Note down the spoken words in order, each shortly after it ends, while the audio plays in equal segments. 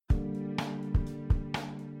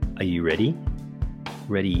Are you ready?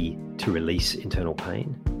 Ready to release internal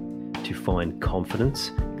pain? To find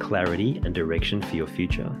confidence, clarity, and direction for your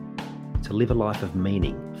future? To live a life of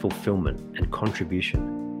meaning, fulfillment, and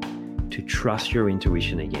contribution? To trust your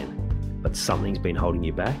intuition again, but something's been holding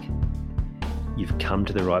you back? You've come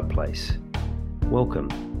to the right place.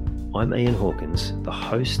 Welcome. I'm Ian Hawkins, the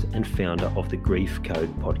host and founder of the Grief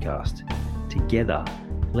Code podcast. Together,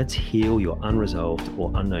 let's heal your unresolved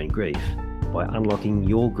or unknown grief by unlocking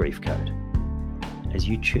your grief code. As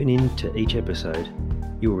you tune in to each episode,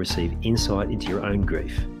 you will receive insight into your own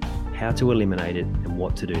grief, how to eliminate it, and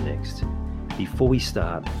what to do next. Before we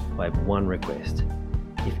start, I have one request.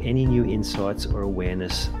 If any new insights or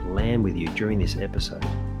awareness land with you during this episode,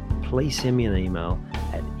 please send me an email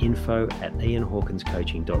at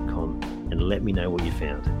info@ianhawkinscoaching.com and let me know what you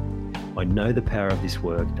found. I know the power of this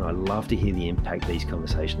work and I love to hear the impact these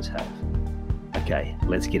conversations have. Okay,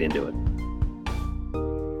 let's get into it.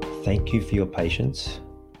 Thank you for your patience.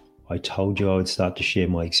 I told you I would start to share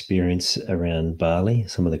my experience around Bali,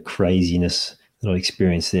 some of the craziness that I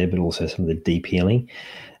experienced there, but also some of the deep healing.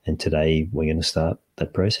 And today we're going to start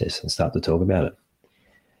that process and start to talk about it.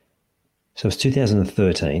 So it's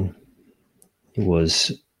 2013. It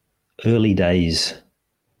was early days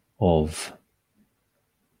of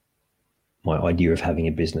my idea of having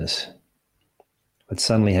a business. I'd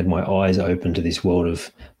suddenly had my eyes open to this world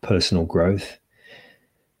of personal growth.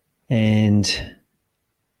 And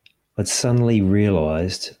I'd suddenly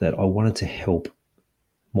realized that I wanted to help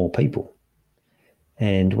more people.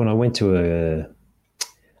 And when I went to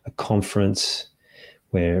a conference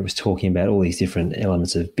where it was talking about all these different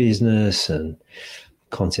elements of business and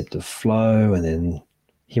concept of flow, and then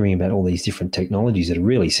hearing about all these different technologies that are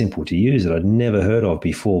really simple to use that I'd never heard of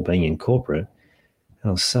before being in corporate. And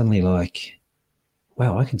I was suddenly like,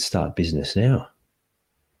 wow, I could start business now.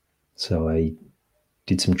 So I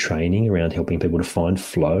did some training around helping people to find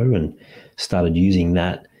flow and started using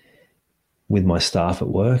that with my staff at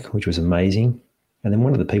work, which was amazing. And then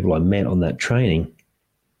one of the people I met on that training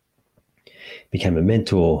became a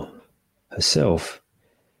mentor herself.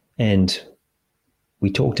 And we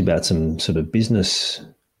talked about some sort of business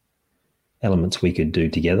elements we could do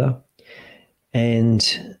together. And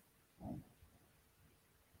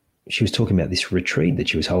she was talking about this retreat that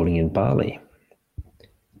she was holding in Bali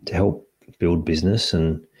to help build business.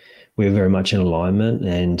 And we were very much in alignment.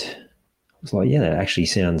 And I was like, yeah, that actually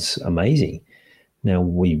sounds amazing. Now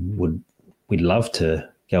we'd love to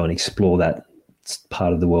go and explore that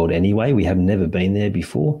part of the world anyway. We have never been there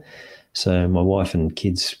before. So my wife and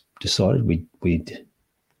kids decided we'd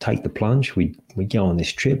take the plunge. We'd go on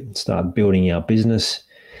this trip and start building our business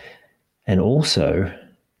and also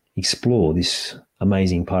explore this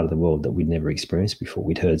amazing part of the world that we'd never experienced before.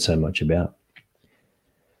 We'd heard so much about.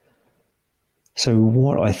 So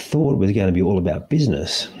what I thought was going to be all about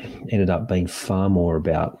business ended up being far more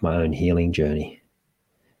about my own healing journey.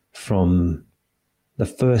 From the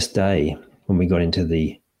first day when we got into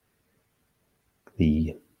the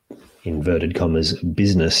inverted commas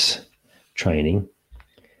business training,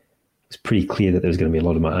 it was pretty clear that there was going to be a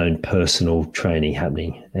lot of my own personal training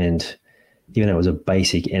happening. And even though it was a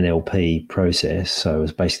basic NLP process, so I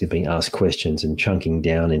was basically being asked questions and chunking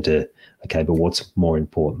down into, okay, but what's more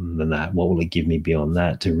important than that? What will it give me beyond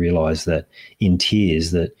that? To realize that in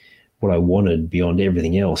tears that what I wanted beyond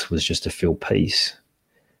everything else was just to feel peace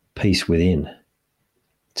within,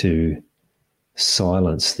 to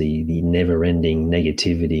silence the never-ending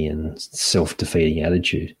negativity and self-defeating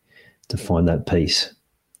attitude, to find that peace.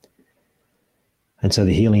 And so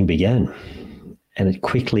the healing began, and it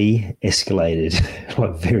quickly escalated,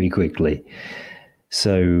 like very quickly.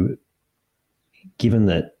 So given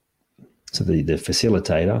that, so the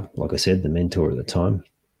facilitator, like I said, the mentor at the time,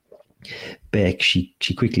 Beck, she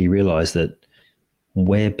quickly realized that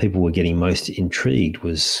where people were getting most intrigued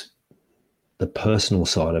was the personal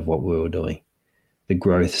side of what we were doing, the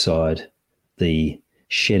growth side, the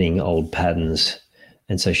shedding old patterns.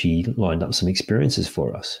 And so she lined up some experiences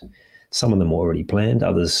for us. Some of them were already planned.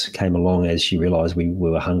 Others came along as she realized we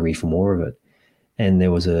were hungry for more of it. And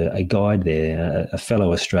there was a guide there, a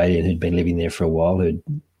fellow Australian who'd been living there for a while, who'd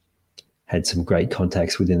had some great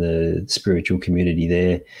contacts within the spiritual community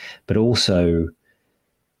there, but also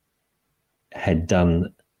had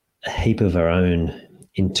done a heap of her own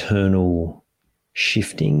internal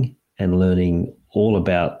shifting and learning all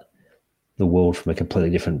about the world from a completely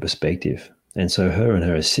different perspective. And so her and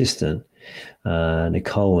her assistant,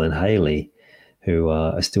 Nicole and Haley, who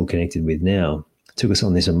are still connected with now, took us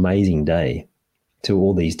on this amazing day to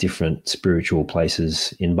all these different spiritual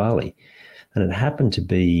places in Bali. And it happened to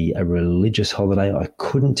be a religious holiday. I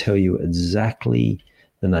couldn't tell you exactly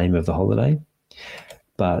the name of the holiday,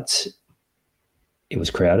 but it was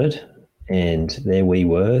crowded, and there we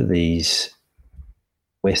were, these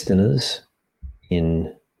Westerners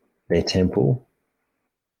in their temple,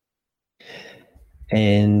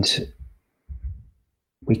 and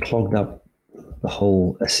we clogged up the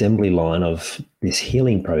whole assembly line of this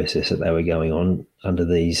healing process that they were going on under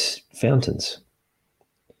these fountains.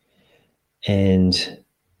 And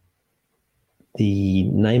the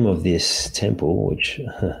name of this temple, which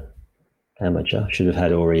amateur should have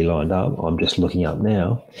had already lined up, I'm just looking up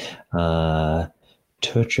now,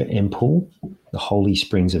 Tertra Empul, the Holy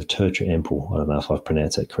Springs of Tertra Empul. I don't know if I've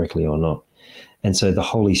pronounced that correctly or not. And so the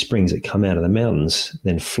holy springs that come out of the mountains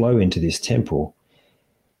then flow into this temple,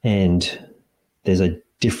 and there's a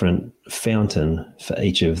different fountain for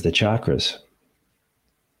each of the chakras.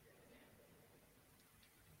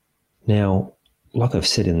 Now, like I've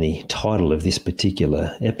said in the title of this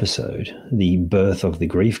particular episode, the birth of the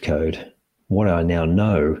grief code, what I now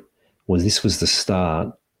know was this was the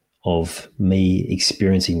start of me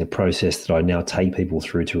experiencing the process that I now take people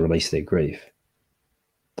through to release their grief.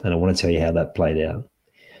 And I want to tell you how that played out.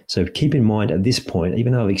 So keep in mind at this point,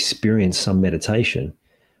 even though I've experienced some meditation,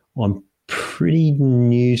 I'm pretty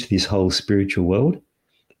new to this whole spiritual world.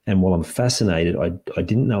 And while I'm fascinated, I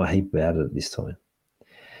didn't know a heap about it at this time.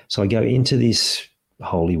 So I go into this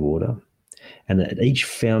holy water, and at each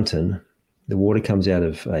fountain, the water comes out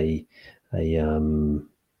of a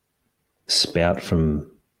spout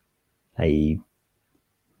from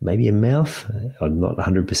maybe a mouth. I'm not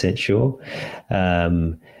 100% sure.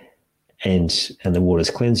 And the waters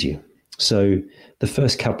cleanse you. So the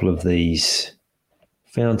first couple of these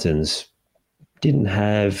fountains didn't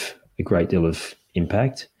have a great deal of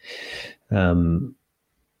impact. And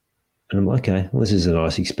I'm like, okay, well, this is a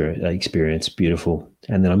nice experience, beautiful.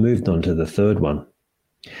 And then I moved on to the third one.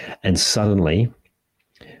 And suddenly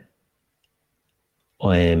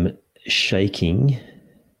I am shaking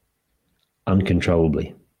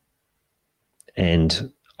uncontrollably.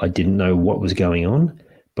 And I didn't know what was going on,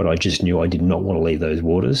 but I just knew I did not want to leave those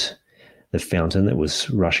waters, the fountain that was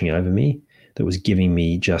rushing over me, that was giving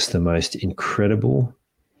me just the most incredible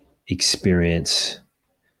experience.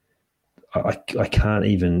 I can't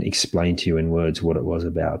even explain to you in words what it was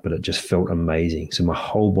about, but it just felt amazing. So my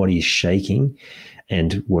whole body is shaking,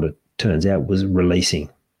 and what it turns out was releasing.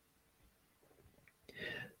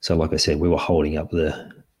 So like I said, we were holding up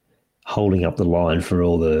the line for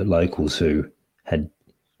all the locals who had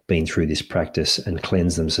been through this practice and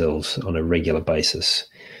cleansed themselves on a regular basis.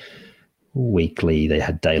 Weekly, they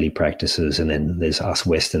had daily practices, and then there's us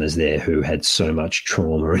Westerners there who had so much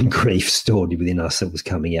trauma and grief stored within us that was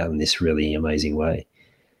coming out in this really amazing way.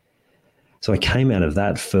 So I came out of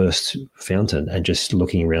that first fountain and just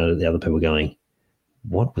looking around at the other people going,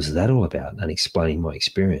 what was that all about? And explaining my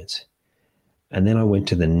experience. And then I went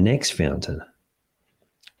to the next fountain,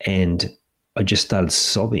 and I just started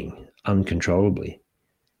sobbing uncontrollably.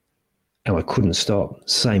 And I couldn't stop.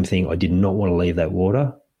 Same thing. I did not want to leave that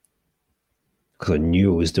water because I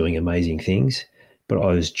knew it was doing amazing things, but I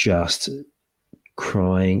was just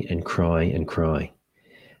crying and crying and crying.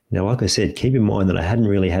 Now, like I said, keep in mind that I hadn't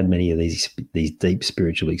really had many of these deep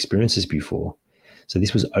spiritual experiences before. So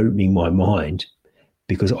this was opening my mind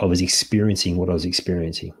because I was experiencing what I was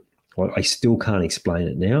experiencing. I still can't explain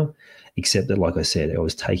it now, except that, like I said, I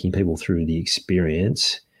was taking people through the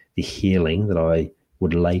experience, the healing that I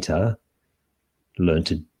would later learn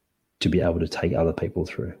to be able to take other people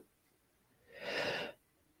through.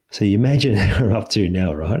 So you imagine where I'm up to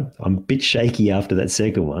now, right? I'm a bit shaky after that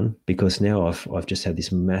second one because now I've just had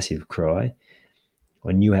this massive cry.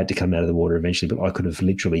 I knew I had to come out of the water eventually, but I could have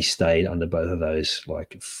literally stayed under both of those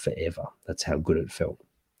like forever. That's how good it felt.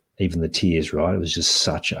 Even the tears, right? It was just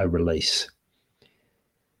such a release.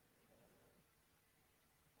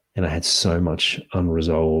 And I had so much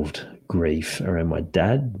unresolved grief around my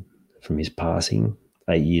dad from his passing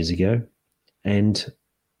 8 years ago, and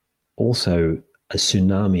also a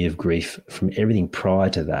tsunami of grief from everything prior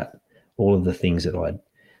to that, all of the things that I'd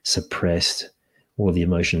suppressed, all of the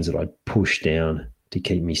emotions that I'd pushed down to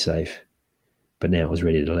keep me safe. But now I was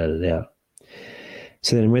ready to let it out.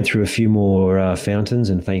 So then I went through a few more fountains,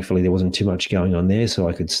 and thankfully there wasn't too much going on there, so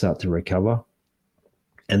I could start to recover.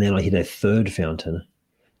 And then I hit a third fountain,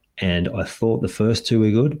 and I thought the first two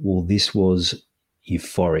were good. Well, this was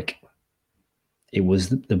euphoric. It was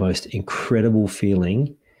the most incredible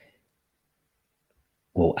feeling.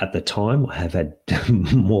 Well, at the time, I have had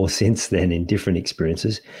more since then in different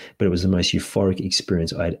experiences, but it was the most euphoric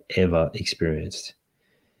experience I had ever experienced.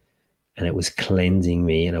 And it was cleansing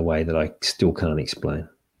me in a way that I still can't explain.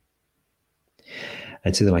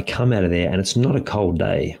 And so then I come out of there, and it's not a cold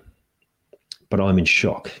day, but I'm in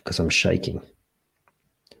shock because I'm shaking.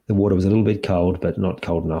 The water was a little bit cold, but not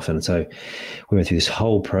cold enough. And so we went through this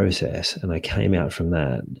whole process, and I came out from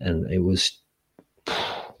that, and it was,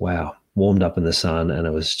 wow, warmed up in the sun. And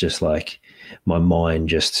it was just like my mind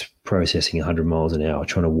just processing 100 miles an hour,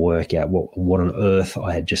 trying to work out what on earth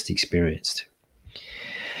I had just experienced.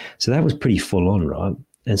 So that was pretty full on, right?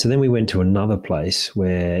 And so then we went to another place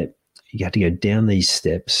where you had to go down these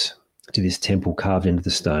steps to this temple carved into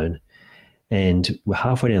the stone. And we're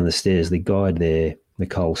halfway down the stairs. The guide there,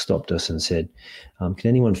 Nicole, stopped us and said, can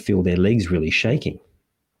anyone feel their legs really shaking?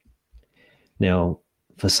 Now,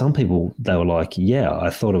 for some people, they were like, yeah,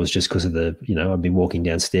 I thought it was just because of I'd been walking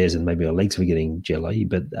downstairs and maybe my legs were getting jelly,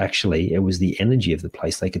 but actually it was the energy of the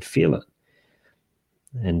place. They could feel it.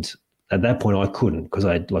 And at that point I couldn't, because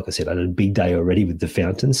like I said, I had a big day already with the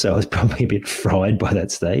fountain. So I was probably a bit fried by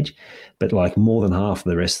that stage, but like more than half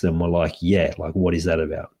of the rest of them were like, yeah, like what is that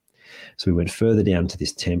about? So we went further down to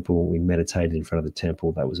this temple. We meditated in front of the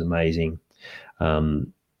temple. That was amazing.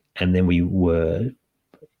 And then we were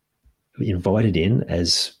invited in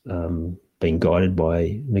as being guided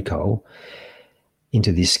by Nicole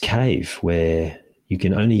into this cave where you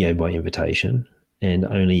can only go by invitation, and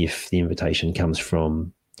only if the invitation comes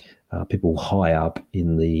from people high up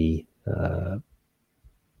in the, I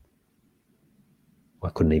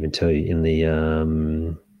couldn't even tell you, in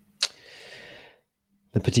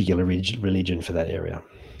the particular religion for that area.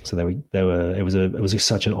 So it was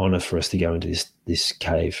such an honor for us to go into this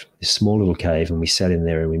cave, this small little cave, and we sat in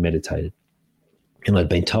there and we meditated. And I'd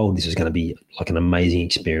been told this was going to be like an amazing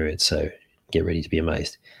experience, so get ready to be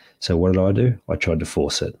amazed. So what did I do? I tried to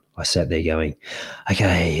force it. I sat there going,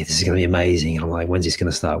 okay, this is going to be amazing. And I'm like, when's this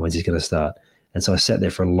going to start? When's this going to start? And so I sat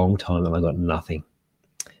there for a long time and I got nothing.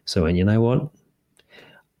 So, and you know what?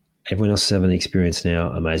 Everyone else is having an experience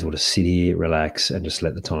now. I may as well just sit here, relax, and just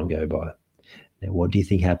let the time go by. Now, what do you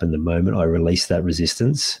think happened the moment I released that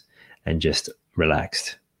resistance and just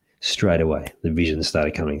relaxed? Straight away, the vision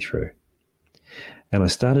started coming through. And I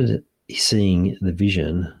started seeing the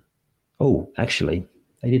vision. Oh, actually,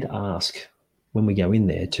 they did ask when we go in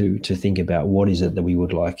there to think about what is it that we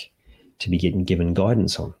would like to be given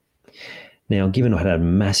guidance on. Now, given I had a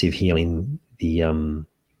massive healing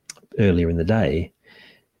earlier in the day,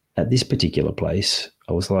 at this particular place,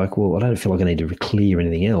 I was like, well, I don't feel like I need to clear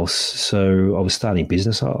anything else. So I was starting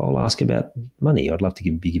business. I'll ask about money. I'd love to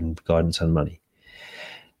be given guidance on money.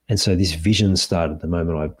 And so this vision started the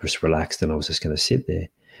moment I just relaxed and I was just going to sit there.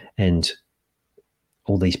 And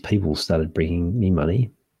all these people started bringing me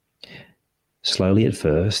money, slowly at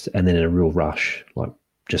first, and then in a real rush, like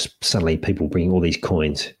just suddenly people bringing all these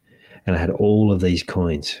coins. And I had all of these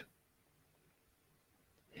coins,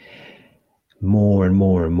 more and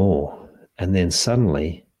more and more. And then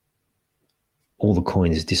suddenly all the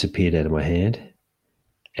coins disappeared out of my hand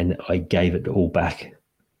and I gave it all back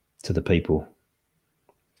to the people.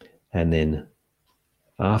 And then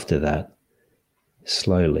after that,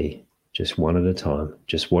 slowly, just one at a time,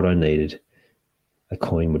 just what I needed, a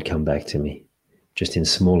coin would come back to me, just in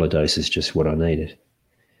smaller doses, just what I needed.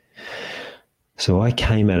 So I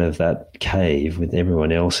came out of that cave with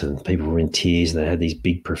everyone else and people were in tears and they had these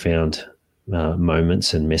big, profound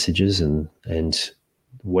moments and messages and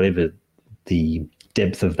whatever the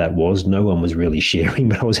depth of that was, no one was really sharing,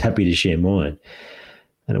 but I was happy to share mine.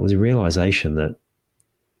 And it was a realization that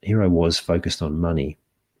here I was focused on money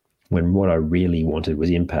when what I really wanted was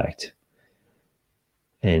impact.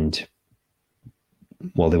 And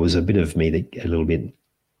while there was a bit of me that a little bit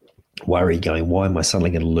worried going, why am I suddenly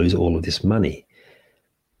going to lose all of this money?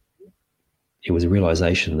 It was a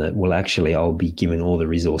realization that, well, actually, I'll be given all the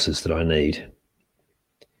resources that I need.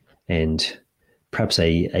 And perhaps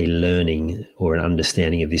a learning or an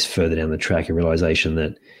understanding of this further down the track, a realization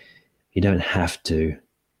that you don't have to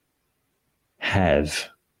have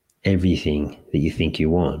everything that you think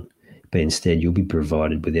you want, but instead you'll be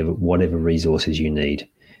provided with whatever resources you need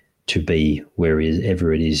to be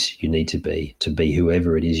wherever it is you need to be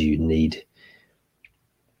whoever it is you need.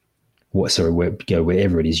 Go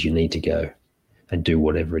wherever it is you need to go and do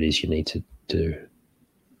whatever it is you need to do.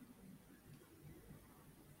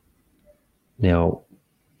 Now,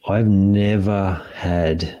 I've never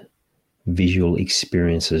had visual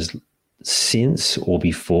experiences since or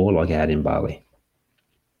before like I had in Bali.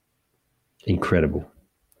 Incredible.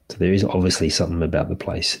 So there is obviously something about the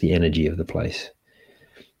place, the energy of the place.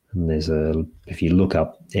 And if you look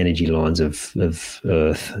up energy lines of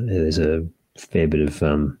Earth, there's a fair bit of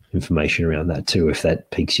information around that too, if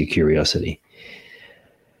that piques your curiosity.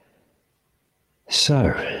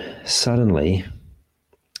 So suddenly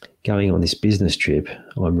going on this business trip,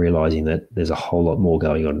 I'm realizing that there's a whole lot more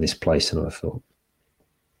going on in this place than I thought.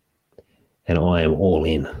 And I am all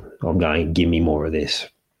in. I'm going, give me more of this.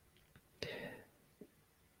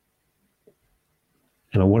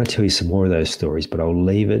 And I want to tell you some more of those stories, but I'll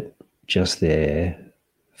leave it just there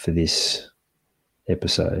for this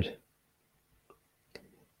episode.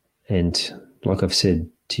 And like I've said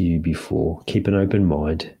to you before, keep an open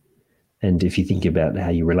mind. And if you think about how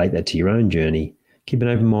you relate that to your own journey, keep an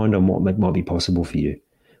open mind on what might be possible for you,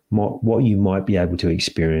 what you might be able to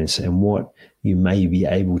experience, and what you may be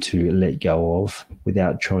able to let go of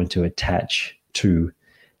without trying to attach to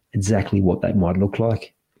exactly what that might look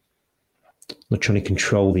like. Not trying to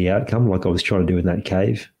control the outcome like I was trying to do in that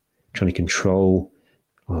cave, trying to control,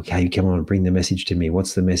 okay, come on, bring the message to me.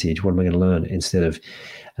 What's the message? What am I going to learn? Instead of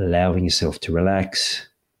allowing yourself to relax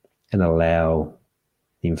and allow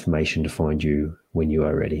the information to find you when you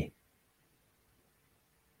are ready.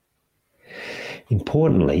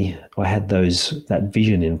 Importantly, I had that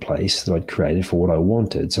vision in place that I'd created for what I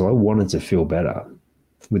wanted. So I wanted to feel better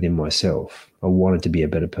within myself. I wanted to be a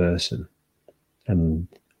better person. And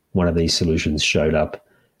one of these solutions showed up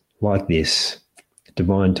like this,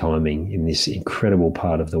 divine timing in this incredible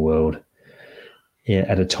part of the world,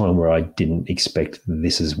 at a time where I didn't expect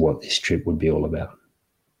this is what this trip would be all about.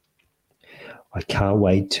 I can't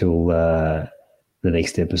wait till the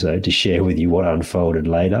next episode to share with you what unfolded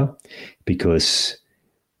later, because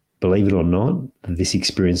believe it or not, this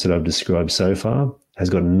experience that I've described so far has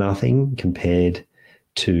got nothing compared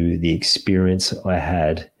to the experience I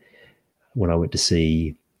had when I went to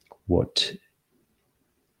see what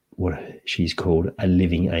she's called a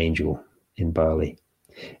living angel in Bali,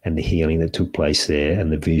 and the healing that took place there and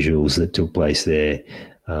the visuals that took place there.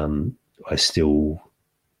 I still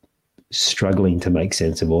struggling to make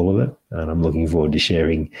sense of all of it, and I'm looking forward to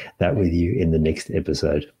sharing that with you in the next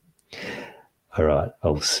episode. All right,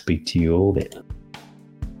 I'll speak to you all then.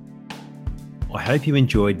 I hope you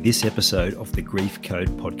enjoyed this episode of the Grief Code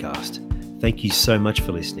podcast. Thank you so much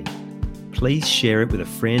for listening. Please share it with a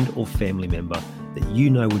friend or family member that you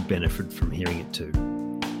know would benefit from hearing it too.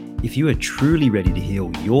 If you are truly ready to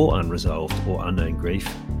heal your unresolved or unknown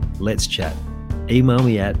grief, let's chat. Email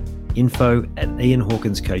me at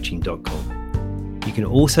info@ianhawkinscoaching.com. You can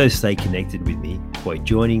also stay connected with me by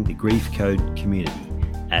joining the Grief Code community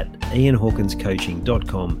at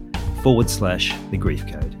ianhawkinscoaching.com/the Grief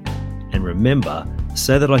Code. And remember,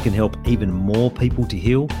 so that I can help even more people to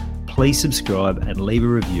heal, please subscribe and leave a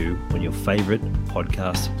review on your favorite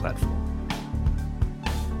podcast platform.